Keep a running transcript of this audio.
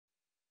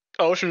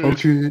Oh shoot. Oh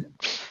shit.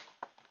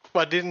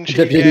 But didn't she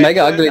Except she's get...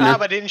 mega ugly now.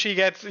 but didn't she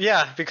get...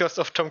 Yeah, because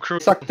of Tom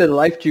Cruise. Sucked the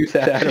life juice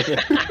out of her.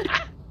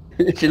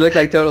 She looked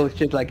like total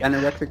shit, like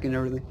anorexic and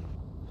everything.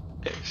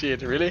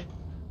 Shit, really?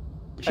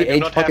 She I do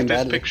aged not have fucking this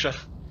badly. picture.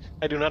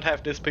 I do not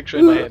have this picture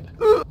in my head.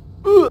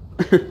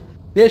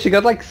 Yeah, she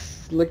got like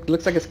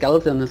looks like a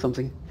skeleton or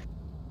something.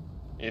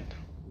 It.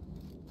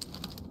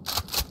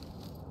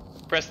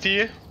 Press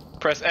T,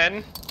 press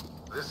N,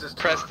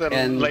 press the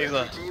And-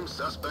 laser.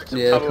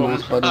 Yeah,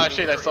 command button. Ah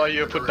shit, I saw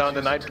you put down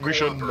the night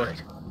vision.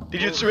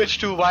 Did you switch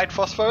to white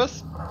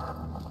phosphorus?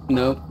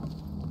 No.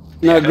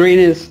 No, green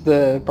is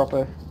the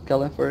proper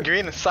color for it.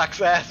 Green sucks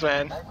ass,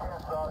 man.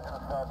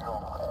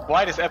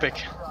 White is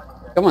epic.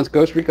 Come on, it's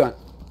Ghost Recon.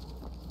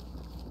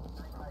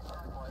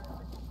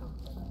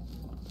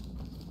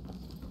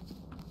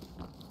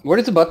 What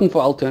is the button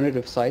for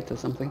alternative sight or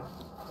something?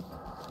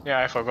 Yeah,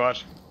 I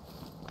forgot.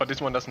 But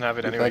this one doesn't have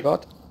it If anyway. I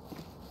got?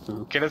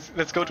 Okay,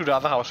 let's go to the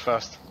other house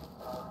first.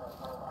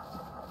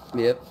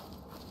 Yep.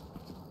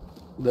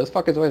 Those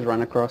fuckers always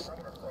run across.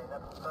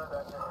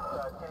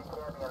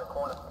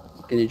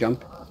 Can you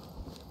jump?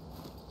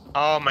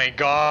 Oh my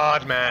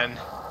god, man.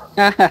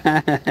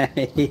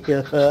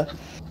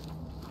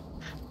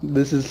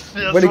 This is...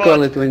 what do you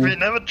call it when... We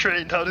never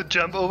trained how to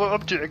jump over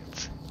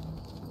objects.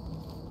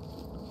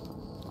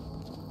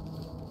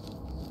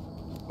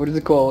 What is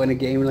it called when a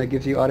game like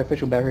gives you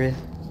artificial barriers?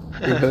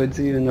 It holds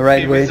you in the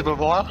right way. Invisible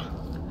wall?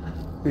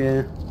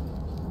 Yeah.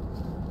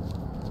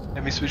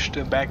 Let me switch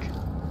to back.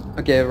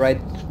 Okay, right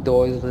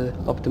door is the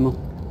optimal.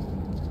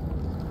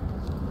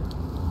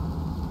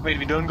 Wait,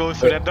 we don't go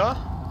through that door?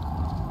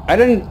 I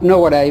don't know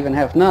what I even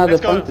have. No, the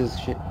Let's go. front is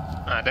shit.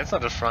 Ah, that's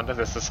not the front,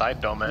 that's the side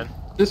door, man.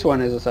 This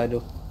one is a side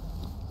door.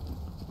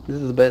 This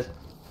is the best.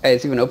 Hey,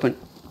 it's even open.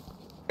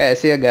 Hey, I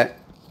see a guy.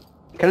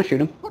 Can I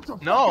shoot him?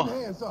 No!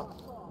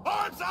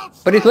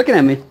 But he's looking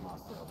at me.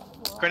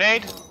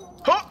 Grenade!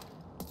 Huh!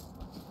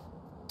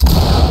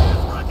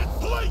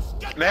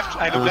 Left,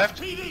 I look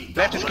left.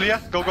 Left is clear.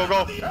 Go, go,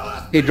 go.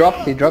 He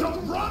dropped, he dropped.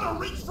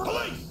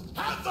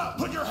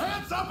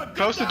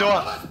 Close the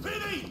door.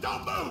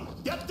 Don't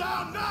move! Get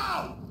down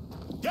now!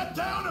 Get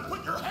down and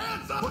put your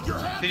hands up! Put your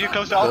hands Did you up.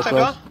 close the outside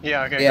close. door?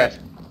 Yeah, okay, Yeah.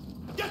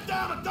 great. Get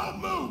down and don't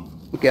move!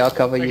 Okay, I'll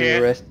cover you Okay,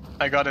 the rest.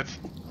 I got it.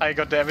 I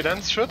got the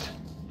evidence, shoot.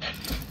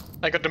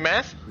 I got the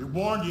math. We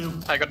warned you.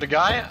 I got the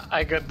guy.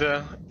 I got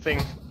the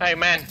thing. Hey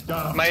man,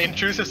 my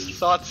intrusive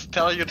thoughts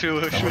tell you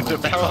to shoot the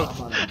barrels.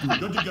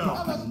 Good to go.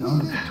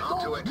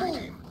 Talk to entry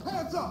team.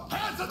 Hands up!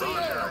 Hands in the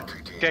air!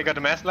 Entry team. Okay, I got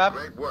the math lab.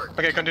 Great work.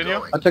 Okay,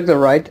 continue. I took the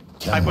right.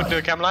 I put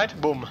the cam light.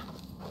 Boom.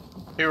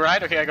 You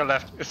right? Okay, I got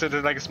left. Is it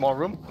like a small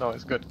room? No,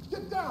 it's good.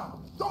 Get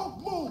down! Don't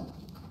move!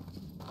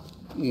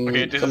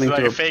 Okay, this is Something like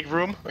to a fake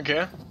room.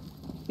 Okay.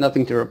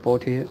 nothing to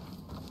report here.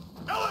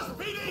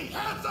 LSPD,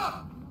 hands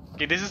up!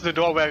 Okay, this is the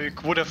door where we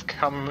would have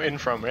come in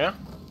from, yeah?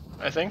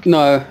 I think.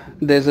 No,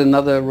 there's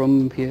another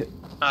room here.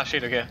 Ah,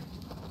 shit. Okay.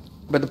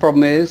 But the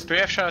problem is, Do we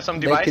have some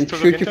they device can to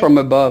look shoot into? you from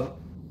above.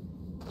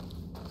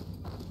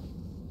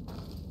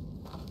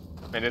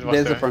 And it was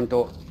There's the front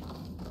door.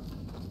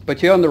 But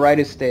here on the right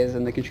is stairs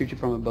and they can shoot you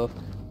from above.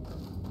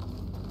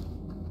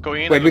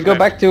 Going in. Wait, and we go looking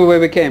back to where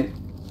we came.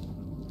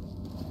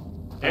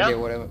 Yeah? Okay,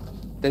 whatever.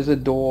 There's a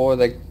door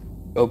that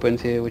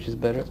opens here, which is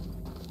better.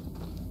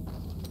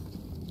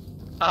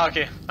 Ah,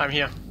 okay. I'm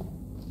here.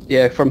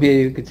 Yeah, from here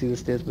you can see the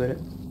stairs better.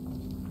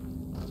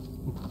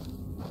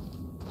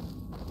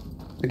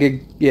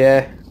 Okay,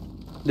 yeah.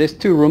 There's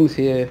two rooms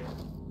here.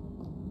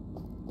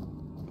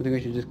 I think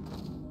we should just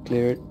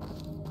clear it.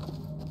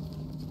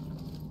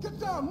 Get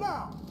down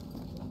now!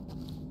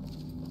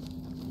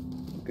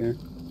 Okay.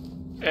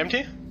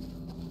 Empty?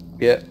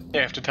 Yeah. Yeah, you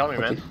have to tell me,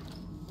 Okay. man.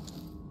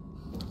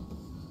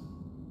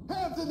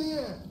 Hands in the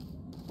air!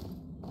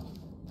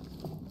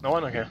 No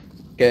one? Okay.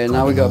 Okay,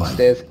 now we go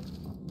upstairs.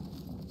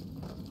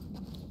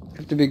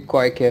 Have to be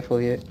quite careful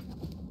here.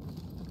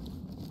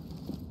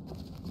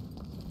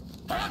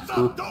 Hands up!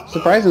 Don't move!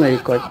 Surprisingly,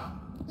 Hands quite. up!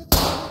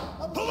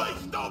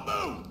 Police, don't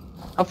move!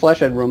 I'll flash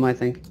that room, I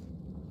think.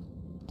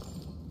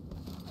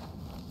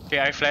 Okay,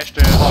 I flashed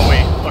the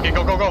hallway. Okay,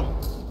 go, go, go.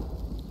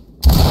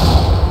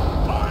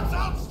 Arms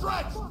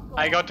outstretched!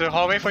 I got the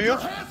hallway for you. Your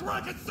hands where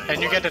I can see!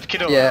 And you get that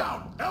kiddo. Yeah.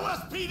 Down.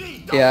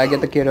 LSPD, don't Yeah, I move!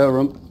 get the kiddo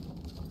room.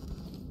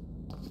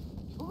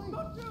 Police,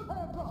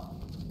 hands up!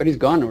 But he's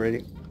gone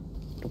already.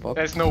 The fuck?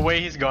 There's no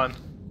way he's gone.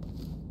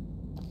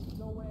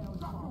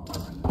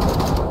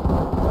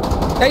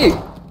 Hey!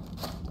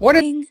 What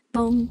is... Bing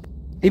bong.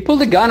 He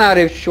pulled a gun out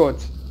of his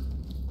shorts.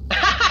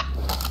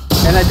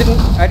 And I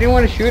didn't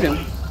want to shoot him.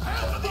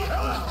 Hands in the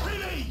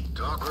LSPD!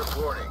 Talk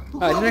reporting. Oh,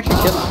 I didn't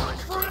actually kill him.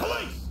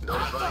 Police!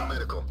 Notifying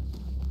medical.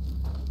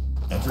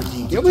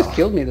 He almost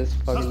killed me, this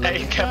fucking... I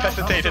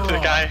incapacitated the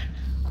guy.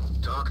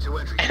 Talk to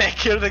entry And team. I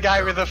killed the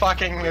guy with a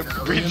fucking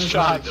breach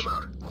charge. Them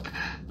out.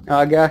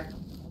 Oh, guy.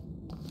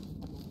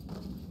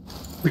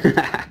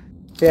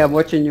 Yeah, I'm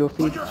watching your Put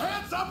feet. your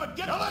hands up and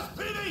get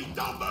LSPD!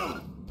 Don't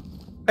move!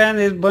 Man,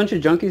 there's a bunch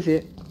of junkies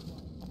here.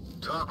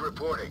 Talk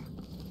reporting.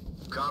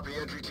 Copy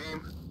entry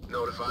team.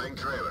 Notifying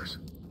trailers.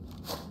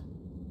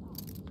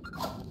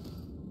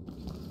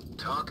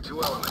 Talk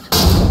to element.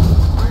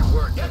 Great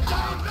work. Get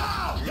down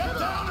now! Get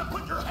down and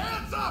put your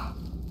hands up!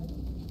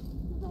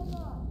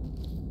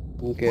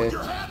 Okay. Put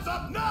your hands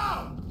up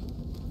now!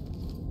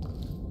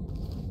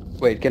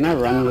 Wait, can I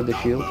run with the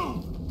Don't shield?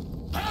 move.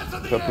 Hands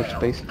in the Do I push air.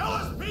 space?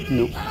 LSPD,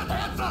 Nope.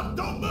 hands up!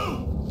 Don't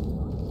move!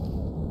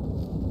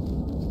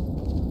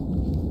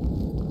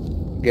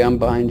 Okay, I'm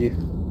behind you.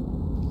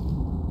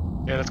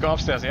 Yeah, let's go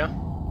upstairs, yeah?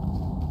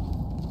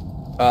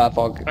 Ah,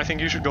 fuck. I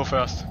think you should go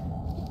first.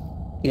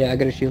 Yeah, I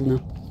got a shield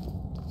now.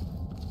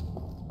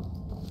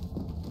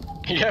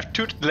 You have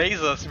 2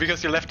 lasers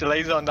because you left the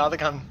laser on the other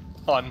gun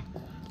on.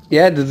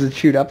 Yeah, does it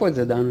shoot upwards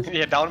or downwards?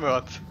 Yeah,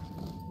 downwards.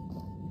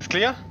 It's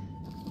clear?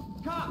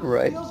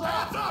 Right. Hands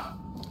up!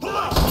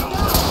 Police!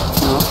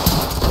 No.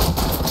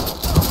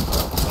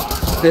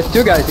 There's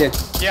 2 guys here.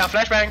 Yeah,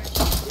 flashbang.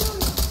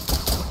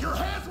 Put your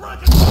hands where I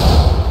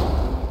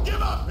can...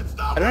 Give up! It's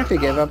not I don't know if he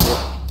gave up yet.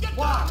 Get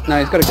down! No,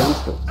 he's got a gun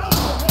still.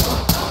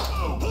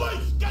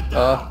 Police, get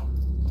down!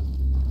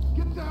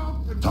 Get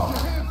down and put your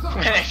hands up!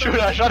 Man,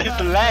 I shot his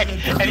leg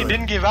and he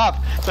didn't give up.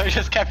 So he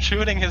just kept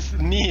shooting his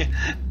knee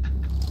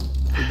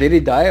Did he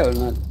die or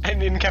not?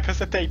 and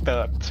incapacitated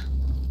that.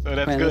 So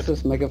that's Man, good. this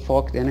is mega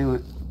fucked anyway.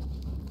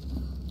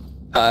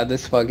 Ah,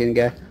 this fucking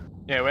guy.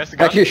 Yeah, where's the I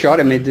gun? actually shot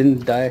him, he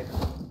didn't die.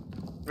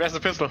 Where's the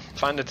pistol?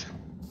 Find it.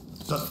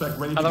 Suspect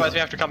ready to Otherwise go. we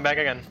have to come back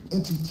again.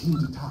 Entry team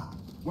to top.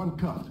 One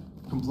cuffed.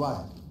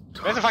 Compliant.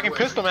 Where's the fucking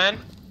pistol, man?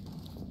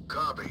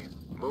 Copy.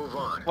 Move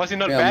on. Was he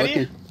not Yeah, I'm baddie?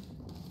 looking.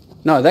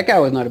 No, that guy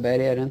was not a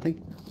baddie, I don't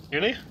think.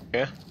 Really?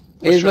 Yeah.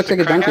 He Was looks just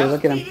like a donkey, crackhead?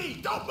 look at him.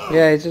 PD, don't move!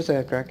 Yeah, he's just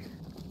a crack.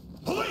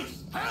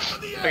 Police, hands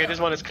in the air! Okay, this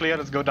one is clear.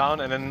 Let's go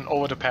down and then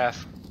over the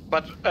path.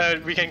 But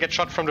we can get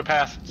shot from the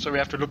path, so we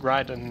have to look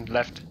right and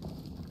left.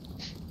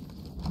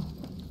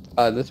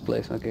 Ah, this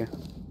place, okay.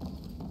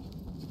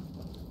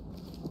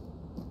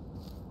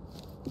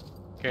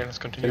 Okay, let's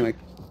continue. Anyway.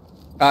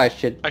 Ah,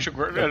 shit. I should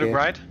Okay. look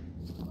right.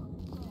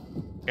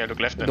 Yeah, look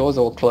left The then. door's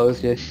all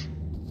closed, yeah.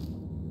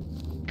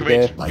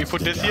 Wait, Okay. we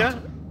put this here,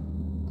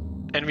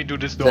 and we do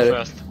this door That it?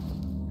 first.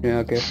 Yeah,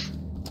 okay.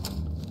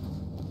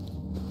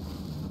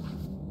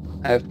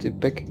 I have to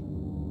pick.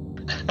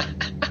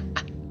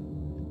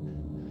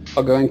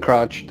 I'll go in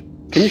crouched.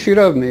 Can you shoot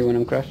over me when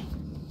I'm crouched?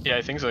 Yeah,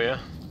 I think so, yeah.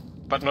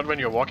 But not when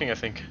you're walking, I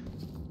think.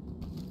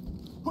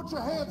 Put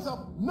your hands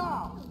up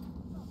now!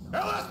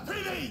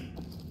 LSPD!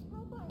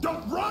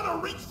 Don't run or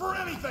reach for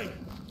anything!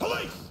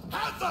 Police,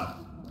 hands up!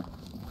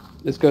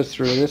 This goes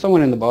through. There's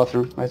someone in the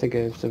bathroom. I think I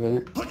have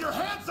civilian. Put your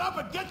hands up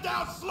and get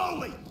down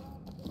slowly!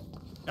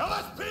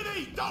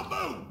 LSPD, don't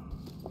move!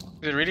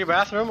 Is it really a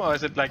bathroom, or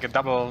is it like a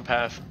double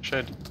path?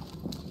 Shit.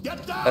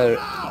 Get down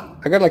now!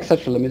 I got like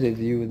such a limited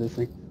view with this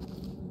thing.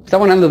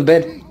 Someone under the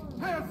bed.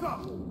 Hands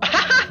up!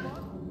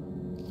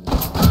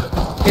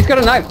 He's got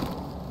a knife.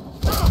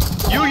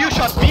 You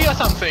shot me or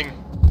something?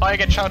 Or I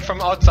get shot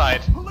from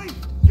outside? Police,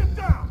 get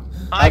down!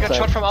 I got Outside.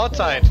 shot from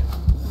outside.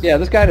 Yeah,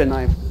 this guy had a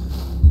knife.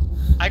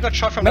 I got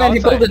shot from Man, he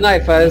pulled the outside.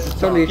 knife. I was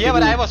totally Yeah, but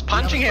shooting I was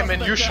punching him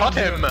and you shot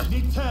him.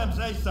 Need Thames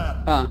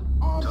ASAP. Ah.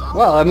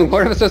 Well, I mean,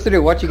 what am I supposed to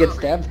do? Watch you get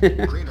stabbed? Clean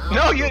house.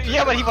 No,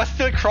 yeah, but he was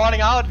still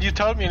crawling out. You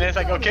told me, and it's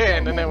like okay,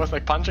 and then I was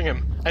like punching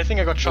him. I think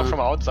I got shot from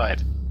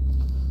outside.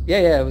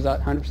 yeah, it was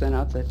 100%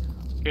 outside.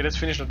 Okay, let's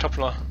finish the top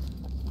floor.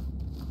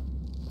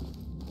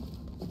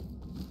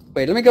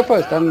 Wait, let me go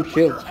first. I'm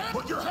shield.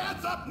 Put your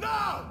hands up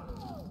now!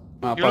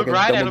 Oh, You fuck, look it's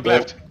right, I double look door.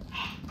 left.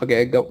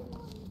 Okay, go.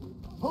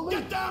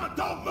 Get down and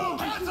don't move!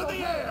 Hands in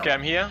the air! Okay,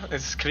 I'm here.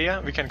 It's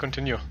clear. We can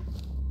continue.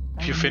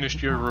 If you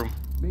finished your room.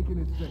 Making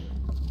it safe.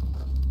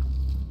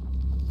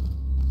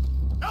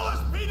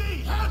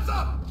 LSPD, hands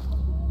up!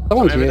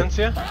 Someone's here. Evidence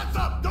here? Hands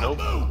up! Don't Nope.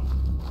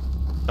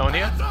 move! No one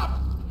here? Hands up!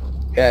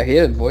 Yeah, I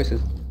hear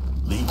voices.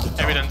 Leave the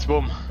door. Evidence,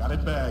 boom. Got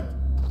it bagged.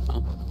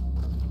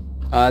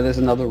 There's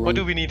another room. What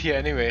do we need here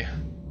anyway?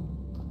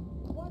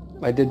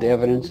 I did the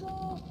evidence.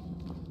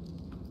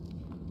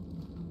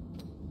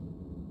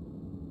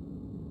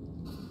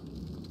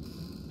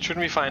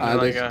 Shouldn't we find Ah,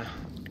 like there's-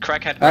 a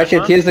crackhead Ah, shit,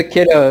 grandma? here's the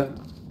kid,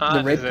 Ah,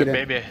 the rape there's a kid.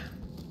 baby.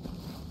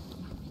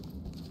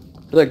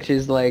 Look,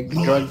 she's like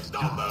drugged Police,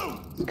 don't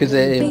move! because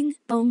they Bing,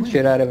 boom.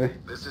 shit out of her.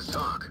 This is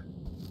talk.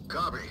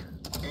 Copy.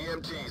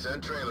 EMTs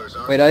and trailers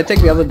are... Wait, I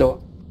take the other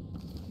door,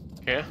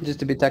 Okay. just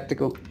to be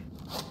tactical.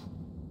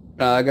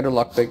 I got a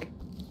lockpick.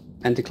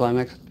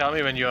 Anticlimax. Tell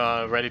me when you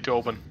are ready to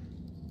open.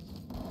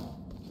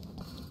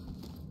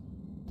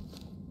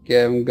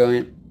 Yeah, I'm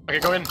going. Okay,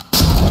 go in.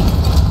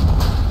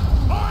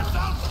 Arms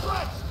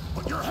outstretched!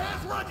 Put your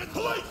hands where I can...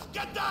 Police,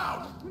 get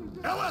down!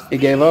 LSPD, He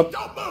gave up.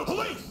 Don't move!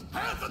 Police,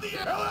 hands in the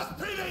air!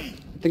 LSPD!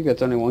 I think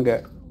that's only one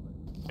guy.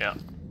 Yeah.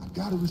 I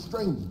gotta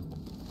restrain you.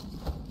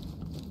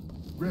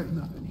 Ready.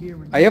 Nothing here.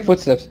 I hear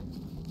footsteps.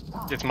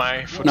 It's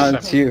my No, footstep.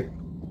 it's you.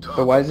 Talk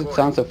But why does it reporting.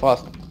 sound so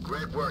fast?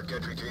 Great work,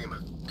 entry team.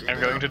 Keep I'm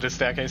it going up. to the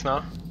staircase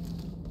now.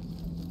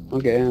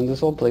 Okay, and this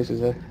whole place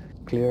is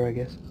clear, I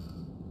guess.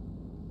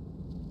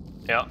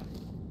 Yeah.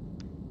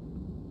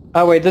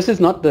 Oh wait, this is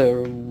not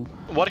the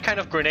What kind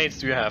of grenades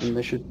do you have?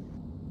 mission.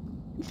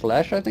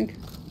 Flash, I think.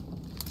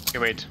 Okay,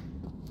 wait.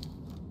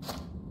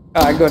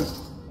 Ah, I got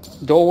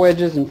Door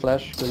wedges and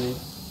flash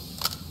grenades.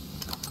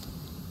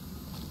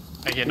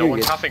 I hear no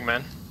one coughing,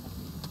 man.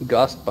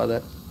 Gassed by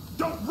that.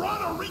 Don't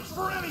run or reach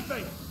for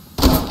anything.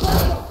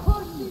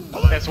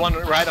 There's one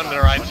right on the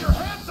right. Put your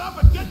hands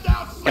up and get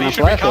down. But Can he I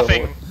should be flash over?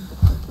 coughing.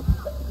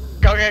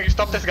 Okay,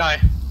 stop this guy.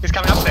 He's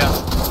coming upstairs.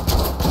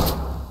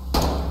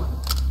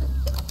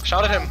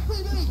 Shout at him.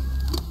 LSPD,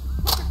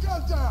 put the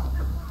gun down.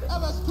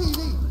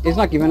 LSPD. He's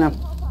not giving up.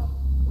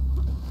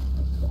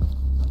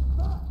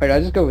 Wait,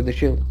 I'll just go with the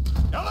shield.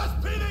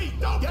 LSPD,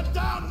 don't get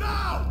down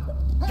now.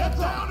 Get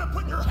down and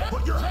put your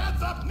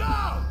hands up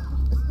now.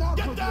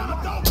 Get down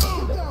and don't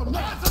move.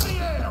 Hands in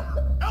the air.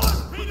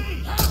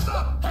 LSPD,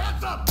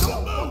 hands up,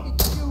 don't move.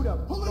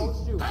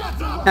 Police,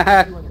 hands up.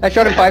 I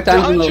shot him 5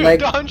 times in the leg.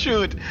 Don't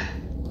shoot!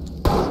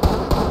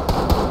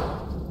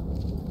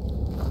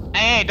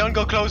 Hey, don't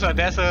go closer.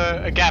 There's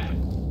a gap.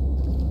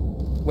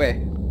 Where?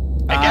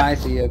 I Ah, get- I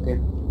see, okay.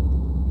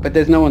 But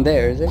there's no one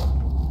there, is there?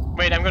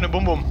 Wait, I'm gonna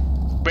boom boom.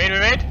 Wait.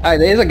 Ah,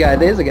 there's a guy,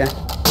 there's a guy.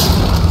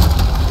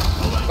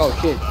 Oh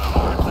shit.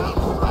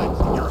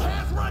 Your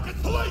hands racket.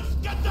 Police,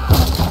 get down.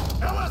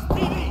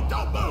 LSPD,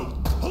 don't move.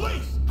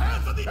 Police,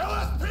 hands in the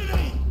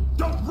LSPD.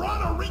 Don't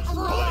run or reach for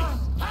police.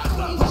 Hands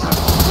up.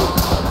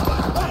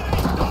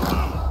 LSPD,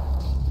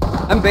 don't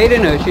move. I'm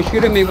baiting her, she's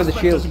shooting me with a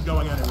shield. Isn't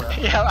going anywhere.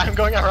 Yeah, I'm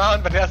going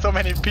around, but there's so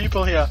many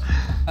people here.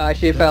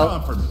 She fell.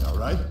 Come for me, all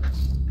right?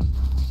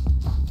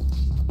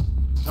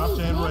 Top Please,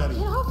 and man, ready.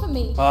 get off of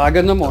me. Oh, I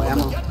got no more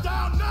ammo. Get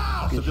down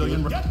now.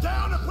 Civilian, get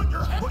down and put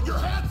your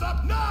hands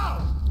up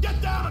now.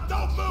 Get down and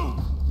don't move.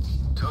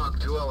 Talk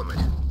to element.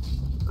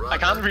 I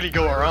can't really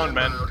go around,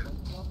 man.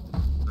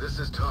 This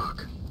is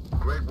Talk.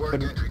 Great work,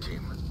 entry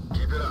team.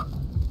 Keep it up.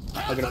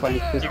 I'm gonna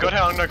find his You got her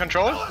under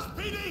control?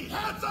 LSPD,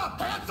 hands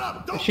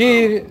up, don't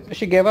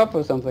She gave up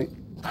or something.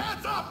 move.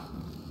 Hands up.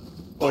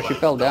 Or she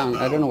fell down.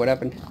 I don't know what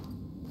happened.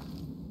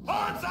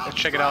 Arms out. Let's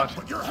check it out.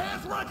 Put your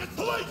hands racket.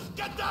 Police,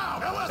 get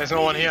down. There's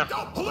no one here.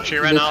 Don't police. She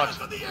ran out.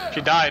 Hands in the air.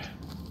 She died.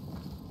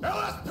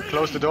 LSPD.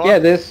 Close the door. Yeah,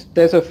 there's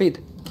her feet.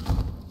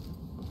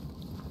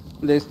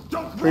 There's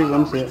Don't 3 run or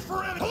rooms reach here.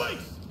 for any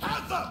police.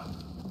 Hands up.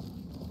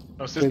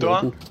 Close this Leave it door.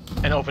 open.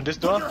 And open this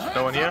door. Put your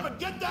No one hands here. up and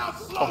get down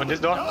slowly. Open this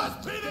door.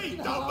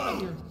 LSPD,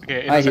 don't move.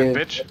 Okay, I hear innocent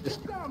it. bitch.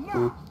 Just-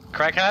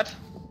 Crackhead.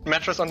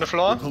 Mattress on the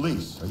floor.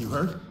 Police, are you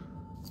hurt?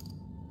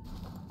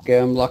 Okay,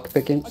 I'm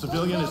lockpicking.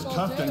 Civilian is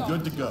cuffed and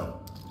good to go.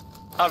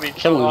 Ah, we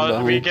killed Someone's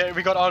all. behind.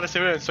 We got all the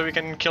civilians, so we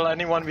can kill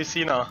anyone we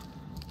see now.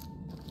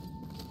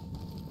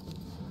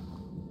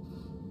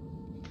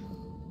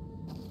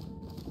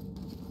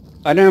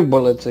 I don't have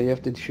bullets, so you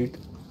have to shoot.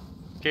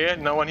 Okay,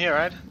 no one here,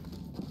 right?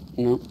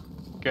 No.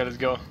 Okay, let's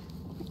go.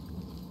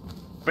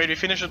 Wait, we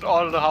finished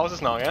all the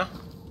houses now, yeah?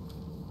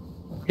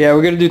 Yeah,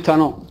 we're gonna do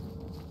tunnel.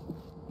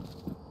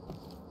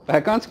 I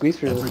can't squeeze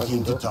through the Entry fucking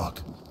team to door.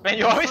 talk. Man,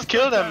 you always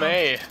kill them,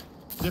 eh?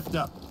 Lift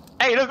up.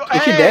 Hey, look!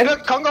 Is she Hey, dead?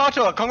 look! Congo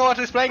Auto! Congo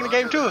Auto is playing the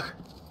game too!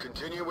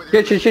 Continue with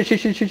your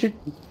Shit.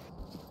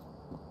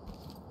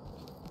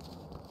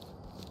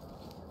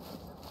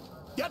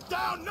 Get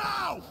down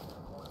now.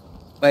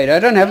 Wait, I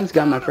don't have this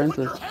guy on my Down and friends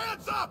put list. your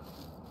hands up.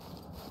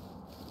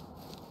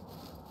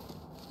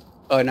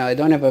 Oh no, I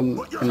don't have him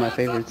Put your in my hands up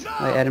favorites. now.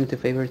 I add him to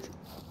favorites.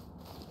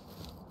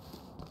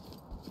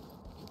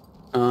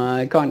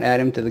 I can't add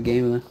him to the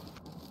game though.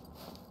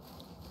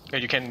 Yeah,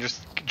 you can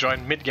just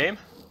join mid-game.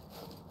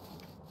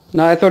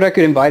 No, I thought I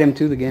could invite him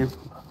to the game.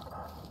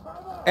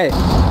 Hey,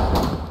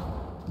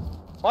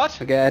 What?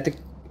 okay,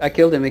 I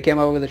killed him. He came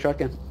over with a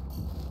shotgun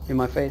in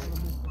my face.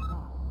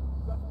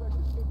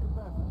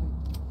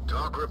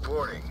 Talk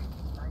reporting.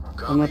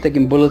 I'm not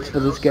taking bullets for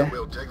this guy.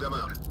 We'll take them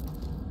out.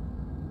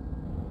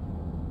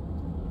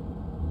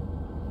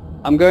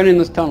 I'm going in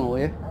this tunnel,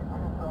 yeah?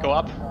 Go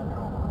up.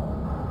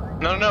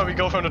 No, we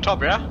go from the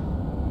top, yeah?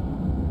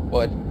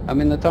 What?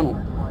 I'm in the tunnel.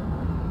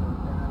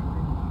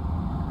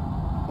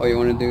 Or you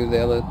want to do the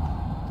other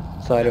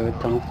side of the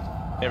tunnel?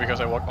 Yeah,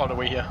 because I walked all the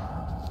way here.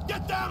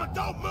 Get down and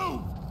don't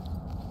move.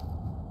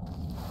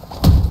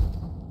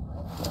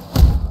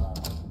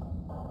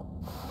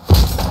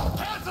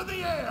 Hands in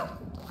the air.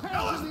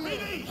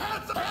 LSPD,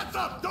 hands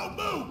up, don't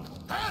move.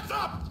 Hands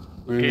up.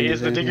 Okay,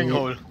 here's the digging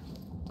hole.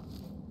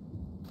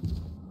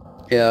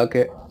 Yeah,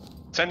 okay.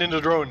 Send in the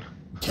drone.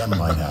 Chem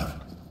might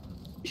have.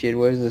 Shit,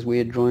 where's this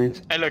weird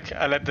drawings? Hey, look,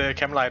 I let the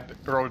cam light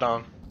roll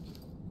down.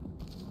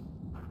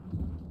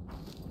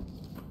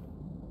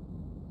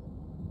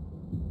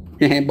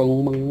 Boom,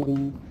 boom,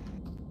 boom.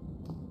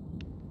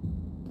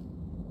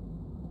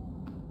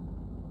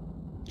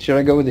 Should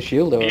I go with the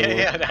shield or?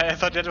 Yeah, I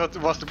thought that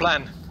was the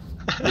plan.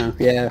 Oh,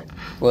 yeah.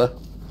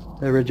 Well,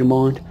 I read your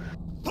mind.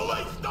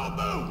 Police, don't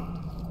move.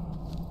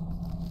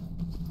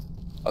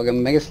 Okay,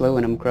 mega slow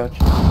when I'm crouched.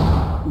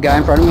 Guy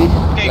in front of me.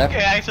 Okay, Left.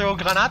 I throw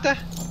granate. Arms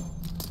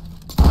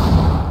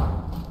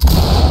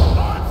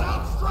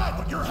outstretched.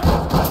 Put your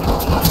hands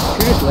up.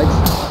 Shoot his legs.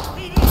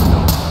 PD,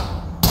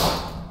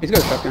 don't. He's got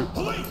a shotgun.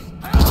 Police,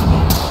 hands in the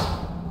air.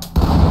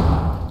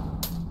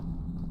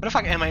 What the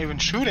fuck am I even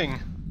shooting?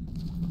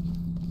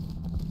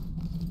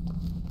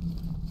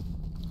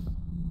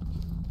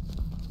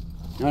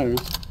 I don't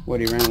know. What,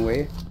 he ran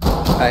away?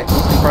 Alright,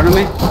 in front of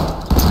me.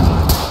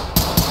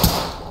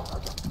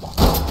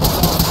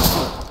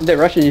 They're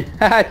rushing you.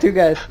 Haha, 2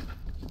 guys.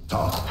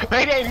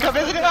 Wait,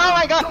 incapacitated! Oh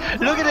my god!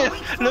 Look at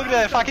this! Look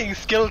at the fucking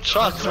skilled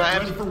shots,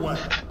 man!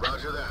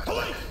 Roger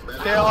that.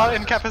 They're all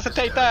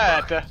incapacitated!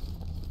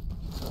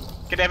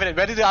 Okay, David,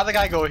 where did the other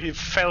guy go? He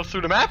fell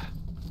through the map?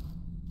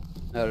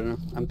 I don't know.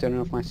 I'm turning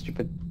off my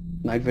stupid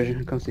night vision.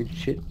 I can't see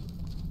shit.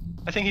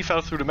 I think he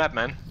fell through the map,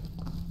 man.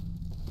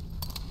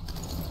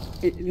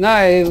 No,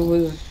 it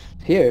was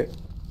here.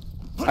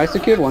 I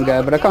secured one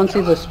guy, but I can't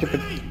see the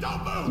stupid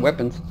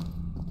weapons.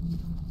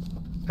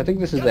 I think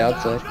this is the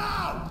outside.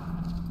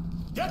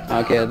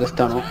 Okay, this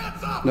tunnel.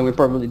 Then we're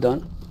probably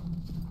done.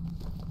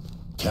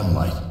 Chem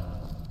light.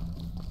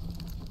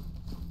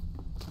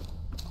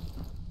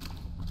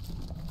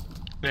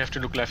 We have to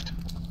look left.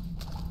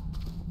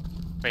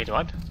 Wait,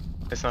 what?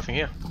 There's nothing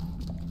here.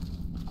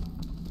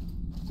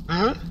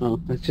 Huh? Oh,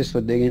 it's just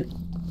for digging.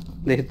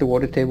 They hit the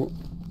water table.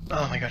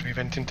 Oh my god, we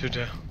went into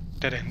the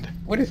dead end.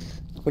 What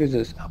is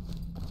this?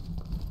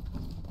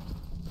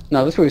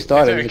 No, this is where we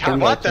started.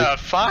 What the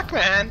fuck,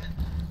 man?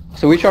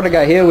 So we shot a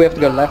guy here, we have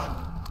to go left.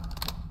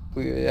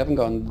 We haven't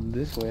gone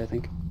this way, I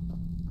think.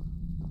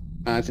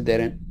 Ah, it's a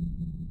dead end.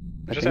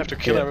 We just have to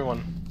kill everyone.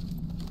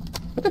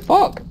 What the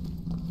fuck?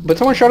 But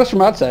someone shot us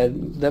from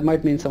outside. That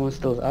might mean someone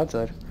still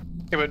outside.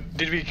 Yeah, but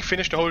did we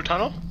finish the whole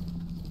tunnel?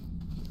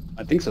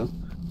 I think so.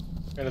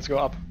 Okay, let's go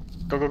up.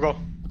 Go, go, go.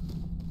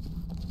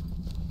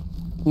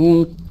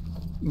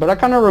 But I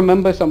kind of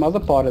remember some other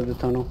part of the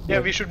tunnel. Yeah,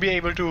 we should be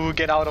able to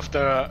get out of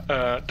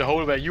the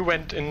hole where you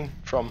went in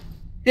from.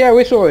 Yeah,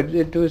 we saw it.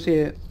 It was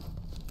here.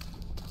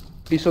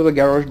 We saw the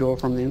garage door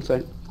from the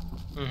inside.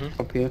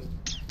 Up here.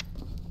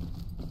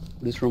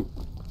 This room.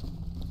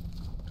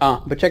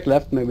 Ah, but check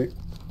left maybe.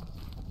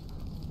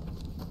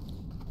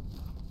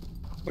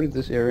 What is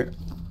this area?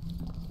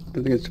 I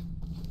think it's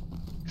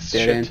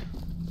dead end.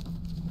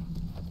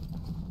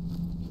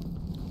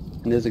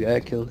 And there's a guy I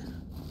killed.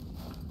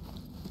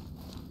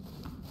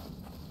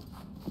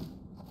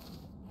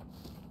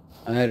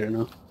 I don't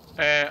know.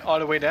 All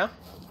the way there?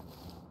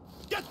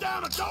 Get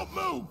down and don't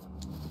move!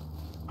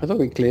 I thought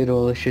we cleared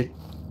all this shit.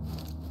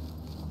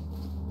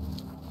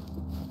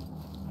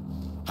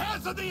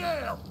 Hands in the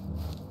air!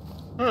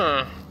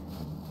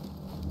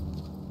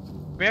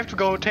 We have to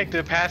go take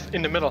the path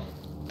in the middle.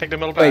 Take the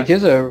middle path. Wait,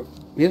 here's a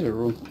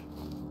room.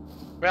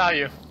 Where are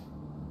you?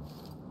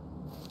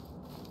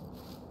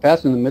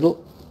 Path in the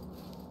middle.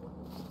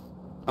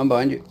 I'm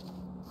behind you.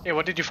 Yeah,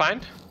 what did you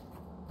find?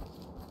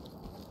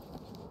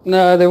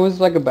 No, there was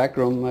like a back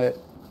room,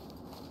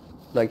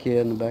 like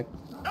here in the back.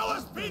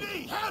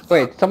 LSPD, hands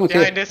Wait, someone's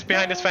Behind here.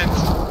 behind this fence.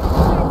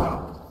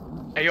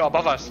 Hey, you're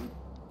above us.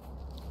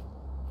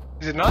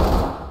 Is it not?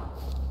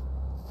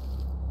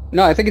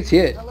 No, I think it's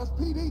here.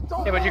 LSPD,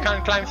 don't Yeah, but you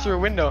can't climb through a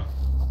window.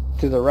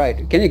 To the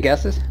right. Can you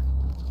guess this?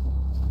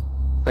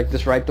 Like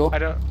this right door? I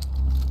don't...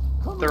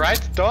 The right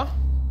door?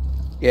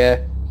 Yeah.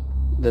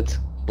 That's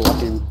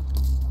blocking.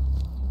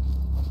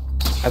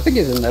 I think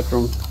he's in that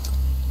room.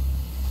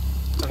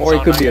 Doesn't Or he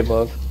sound could like be it.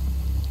 above.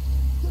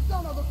 Get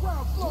down on the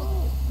ground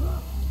floor!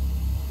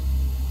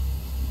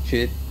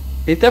 Shit.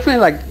 He's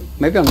definitely like,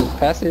 maybe on the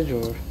passage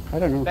or, I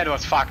don't know. That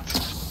was fucked.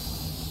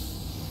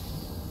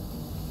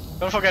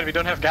 Don't forget, we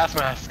don't have gas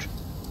masks.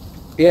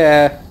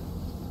 Yeah.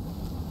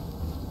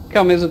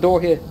 Come, there's a door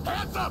here.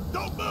 Hands up,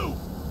 don't move!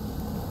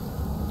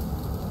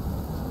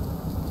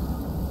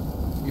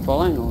 You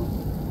following or?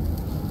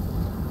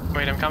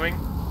 Wait, I'm coming.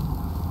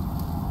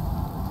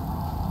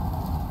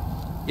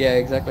 Yeah,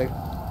 exactly.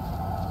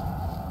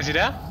 Is he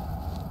there?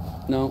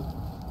 No.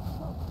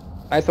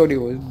 I thought he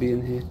was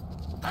being here.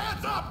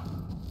 Hands up!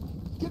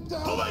 Get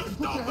down! Police,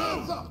 don't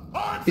move!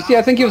 Arms You see,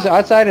 I think he was up!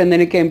 outside and then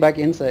he came back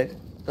inside.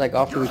 Like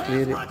after we Your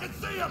cleared hands it. where I can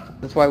see 'em!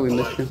 That's why we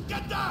missed Police, him.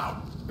 get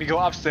down! We go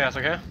upstairs,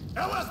 okay?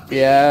 LSPD,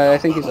 Yeah, I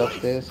don't think he's move.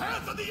 upstairs.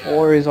 Hands in the air!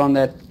 Or he's on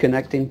that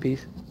connecting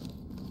piece.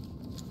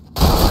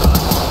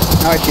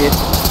 Oh shit.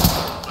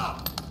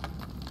 Up!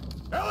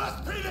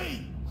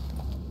 LSPD!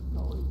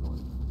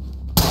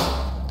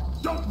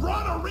 Don't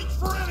run or reach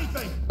for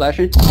anything!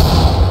 Flashing.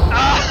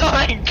 Oh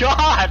my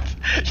god!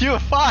 You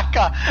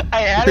fucker!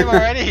 I had him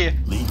already!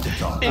 Lead the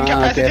talk.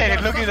 Incapacitated,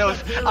 okay. look at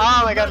those!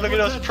 Oh my god, look at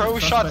those pro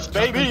shots,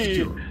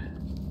 baby!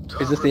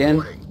 Is this the end?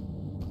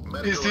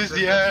 Medical Is this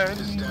the assistance end?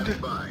 is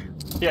standing by.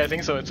 Yeah, I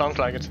think so, it sounds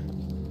like it.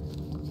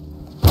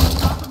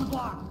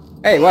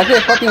 Hey, why is there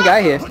a fucking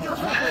guy here? Put your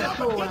hands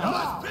up and get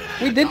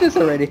LSPD! We did this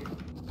already.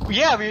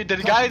 Yeah, the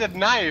guy that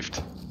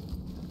knifed.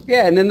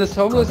 Yeah, and then this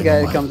homeless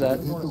guy comes out.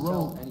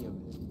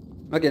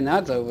 Okay, now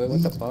it's over.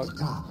 What the fuck?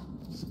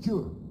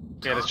 Secure.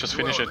 Yeah, let's just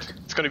finish it.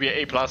 It's gonna be an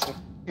A plus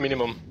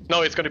minimum.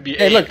 No, it's gonna be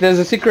Hey, A. look, there's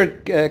a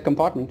secret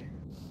compartment.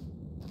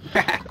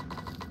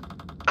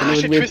 Ah,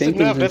 shit, weird twisted paintings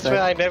nerve, that's inside.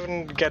 where I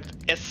never get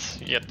S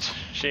yet.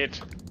 Shit.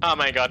 Oh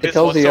my god, It this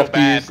tells was you you so have to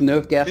bad. use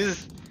nerve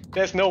gas.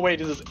 There's no way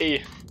this is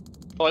A.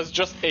 Oh, it's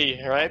just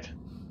A, right?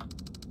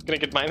 Gonna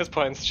get minus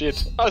points,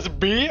 shit. Oh, it's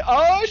B?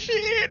 Oh,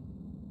 shit!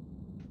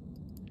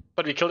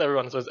 But we killed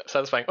everyone, so it's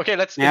satisfying. Okay,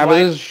 let's Yeah, but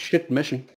invite... this is a shit mission.